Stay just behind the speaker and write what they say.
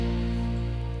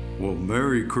Well,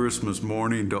 Merry Christmas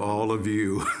morning to all of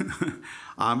you.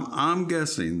 I'm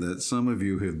guessing that some of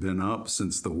you have been up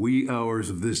since the wee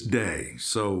hours of this day,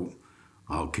 so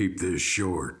I'll keep this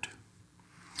short.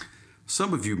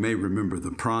 Some of you may remember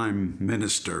the Prime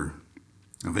Minister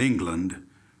of England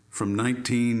from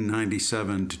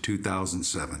 1997 to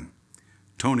 2007,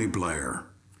 Tony Blair.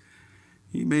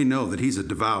 You may know that he's a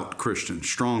devout Christian,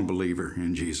 strong believer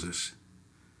in Jesus.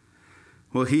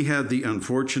 Well, he had the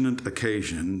unfortunate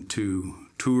occasion to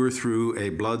tour through a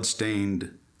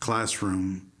blood-stained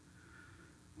classroom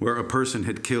where a person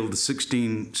had killed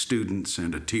 16 students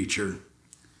and a teacher.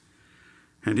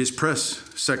 And his press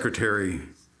secretary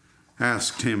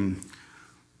asked him,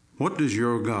 "What does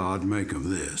your God make of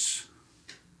this?"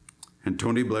 And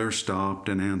Tony Blair stopped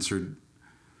and answered,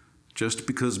 "Just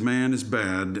because man is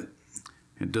bad,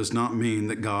 it does not mean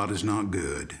that God is not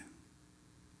good."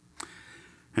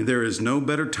 And there is no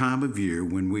better time of year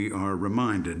when we are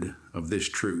reminded of this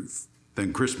truth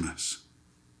than Christmas.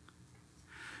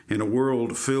 In a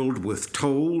world filled with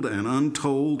told and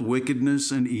untold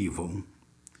wickedness and evil,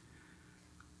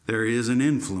 there is an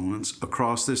influence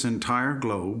across this entire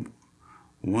globe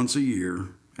once a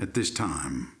year at this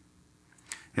time.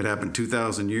 It happened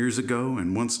 2,000 years ago,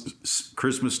 and once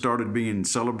Christmas started being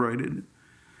celebrated,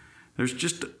 there's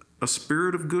just a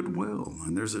spirit of goodwill,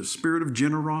 and there's a spirit of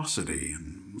generosity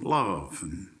and love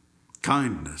and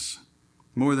kindness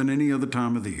more than any other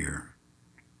time of the year.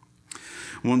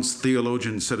 Once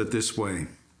theologian said it this way: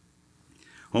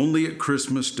 "Only at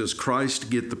Christmas does Christ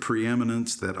get the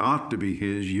preeminence that ought to be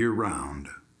his year-round.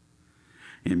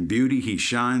 In beauty he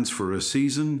shines for a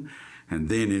season and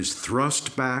then is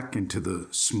thrust back into the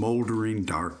smoldering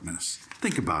darkness."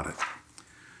 Think about it.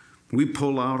 We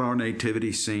pull out our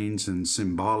nativity scenes and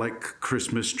symbolic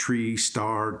Christmas tree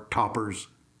star toppers,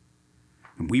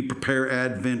 and we prepare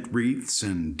Advent wreaths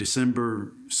and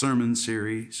December sermon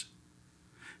series,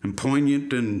 and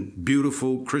poignant and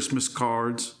beautiful Christmas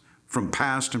cards from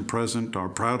past and present are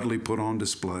proudly put on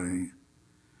display.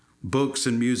 Books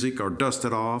and music are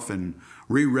dusted off and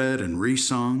reread and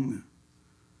resung.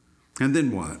 And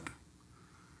then what?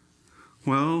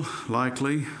 Well,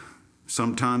 likely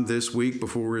sometime this week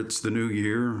before it's the new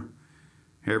year,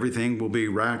 everything will be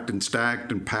racked and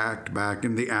stacked and packed back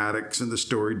in the attics and the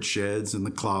storage sheds and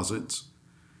the closets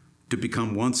to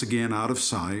become once again out of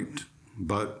sight,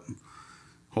 but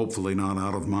hopefully not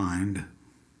out of mind.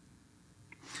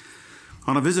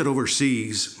 On a visit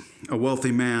overseas, a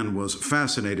wealthy man was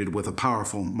fascinated with a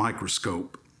powerful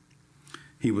microscope.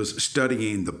 He was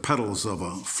studying the petals of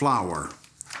a flower,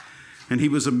 and he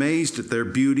was amazed at their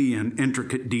beauty and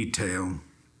intricate detail.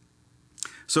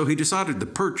 So he decided to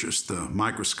purchase the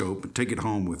microscope and take it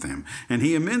home with him. And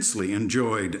he immensely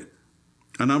enjoyed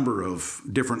a number of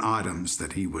different items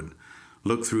that he would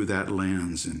look through that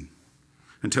lens. And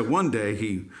until one day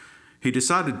he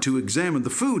decided to examine the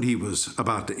food he was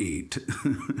about to eat.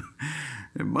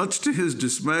 And much to his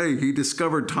dismay, he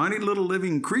discovered tiny little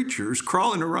living creatures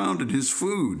crawling around in his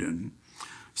food. And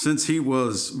since he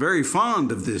was very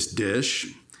fond of this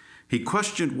dish, he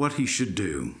questioned what he should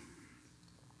do.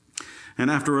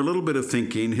 And after a little bit of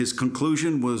thinking, his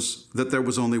conclusion was that there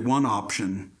was only one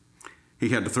option. He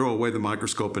had to throw away the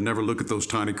microscope and never look at those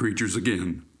tiny creatures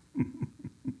again.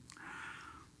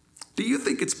 Do you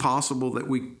think it's possible that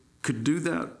we could do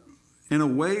that in a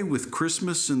way with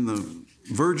Christmas and the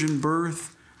virgin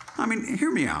birth? I mean,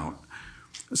 hear me out.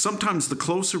 Sometimes the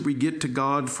closer we get to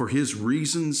God for his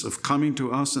reasons of coming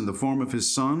to us in the form of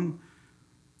his Son,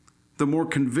 the more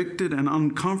convicted and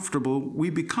uncomfortable we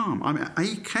become. I mean,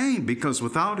 he came because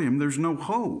without him, there's no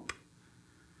hope.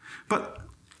 But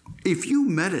if you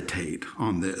meditate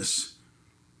on this,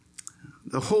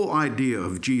 the whole idea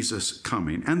of Jesus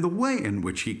coming and the way in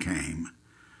which he came,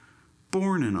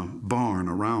 born in a barn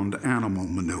around animal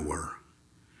manure,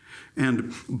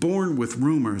 and born with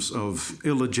rumors of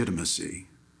illegitimacy,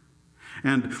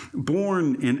 and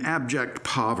born in abject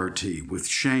poverty with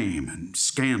shame and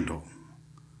scandal.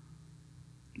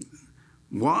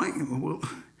 Why? Well,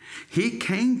 he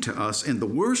came to us in the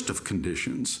worst of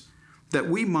conditions that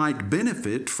we might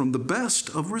benefit from the best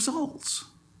of results.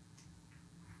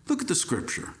 Look at the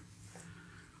scripture.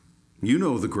 You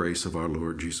know the grace of our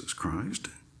Lord Jesus Christ.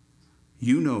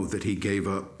 You know that he gave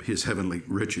up his heavenly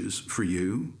riches for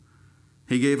you.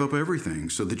 He gave up everything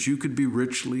so that you could be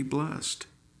richly blessed.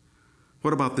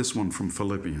 What about this one from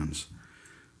Philippians?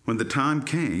 When the time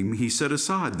came, he set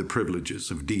aside the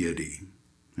privileges of deity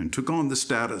and took on the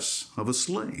status of a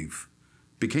slave,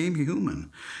 became human.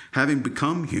 Having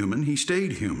become human, he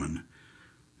stayed human.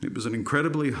 It was an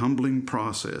incredibly humbling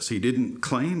process. He didn't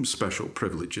claim special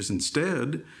privileges.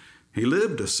 Instead, He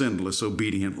lived a sinless,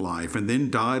 obedient life and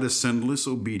then died a sinless,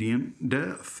 obedient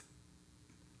death.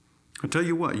 I tell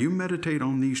you what, you meditate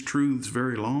on these truths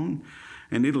very long,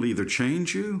 and it'll either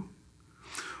change you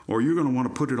or you're going to want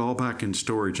to put it all back in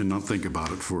storage and not think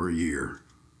about it for a year.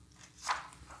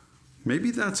 Maybe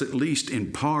that's at least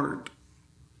in part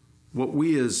what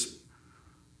we as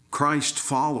Christ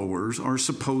followers are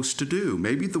supposed to do.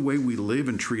 Maybe the way we live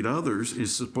and treat others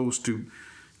is supposed to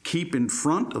keep in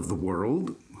front of the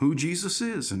world who Jesus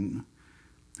is and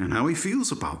how he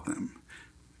feels about them,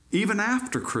 even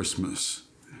after Christmas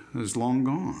is long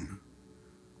gone.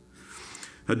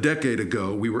 A decade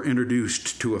ago, we were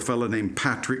introduced to a fellow named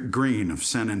Patrick Green of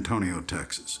San Antonio,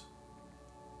 Texas.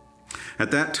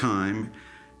 At that time,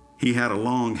 he had a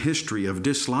long history of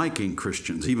disliking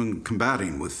Christians, even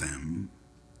combating with them.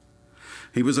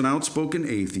 He was an outspoken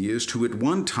atheist who at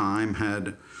one time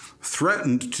had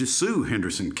threatened to sue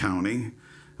Henderson County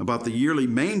about the yearly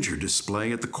manger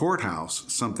display at the courthouse,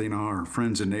 something our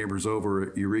friends and neighbors over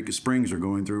at Eureka Springs are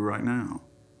going through right now.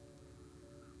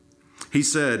 He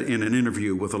said in an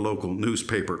interview with a local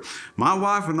newspaper, "My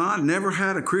wife and I never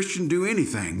had a Christian do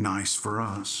anything nice for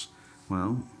us."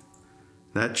 Well,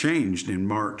 that changed in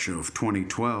March of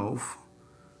 2012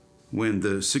 when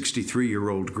the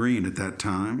 63-year-old Green at that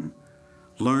time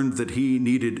learned that he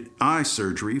needed eye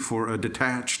surgery for a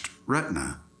detached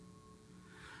retina.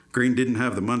 Green didn't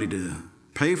have the money to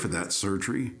pay for that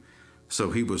surgery,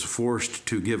 so he was forced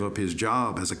to give up his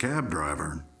job as a cab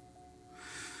driver.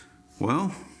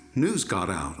 Well, news got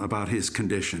out about his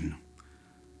condition.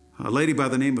 A lady by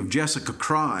the name of Jessica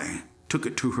Cry took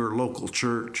it to her local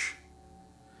church.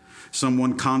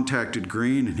 Someone contacted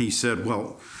Green and he said,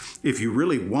 "Well, if you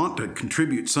really want to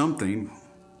contribute something,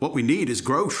 what we need is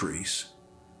groceries."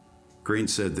 Green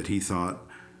said that he thought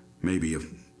maybe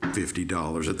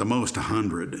 $50, at the most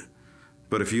 $100.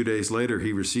 But a few days later,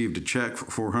 he received a check for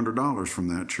 $400 from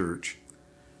that church.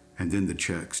 And then the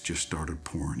checks just started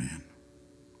pouring in.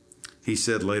 He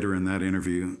said later in that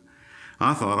interview,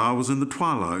 "I thought I was in the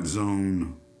twilight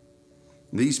zone.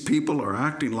 These people are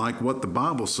acting like what the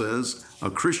Bible says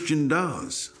a Christian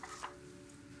does."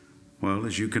 Well,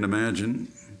 as you can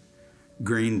imagine,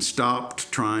 Green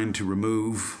stopped trying to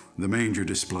remove the manger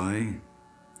display.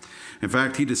 In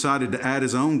fact, he decided to add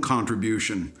his own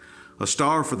contribution, a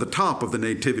star for the top of the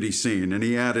nativity scene, and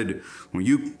he added, "Well,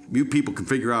 you people can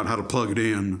figure out how to plug it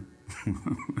in."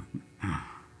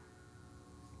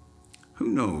 Who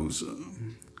knows?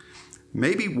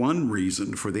 Maybe one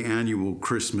reason for the annual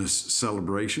Christmas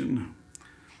celebration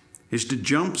is to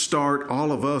jumpstart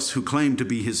all of us who claim to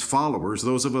be his followers,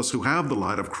 those of us who have the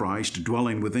light of Christ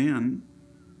dwelling within,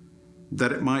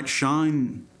 that it might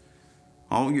shine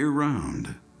all year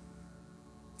round.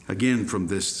 Again, from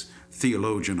this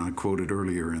theologian I quoted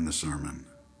earlier in the sermon,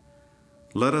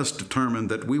 let us determine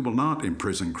that we will not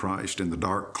imprison Christ in the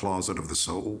dark closet of the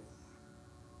soul.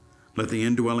 Let the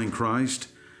indwelling Christ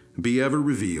be ever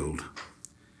revealed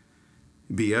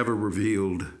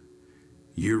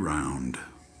year round.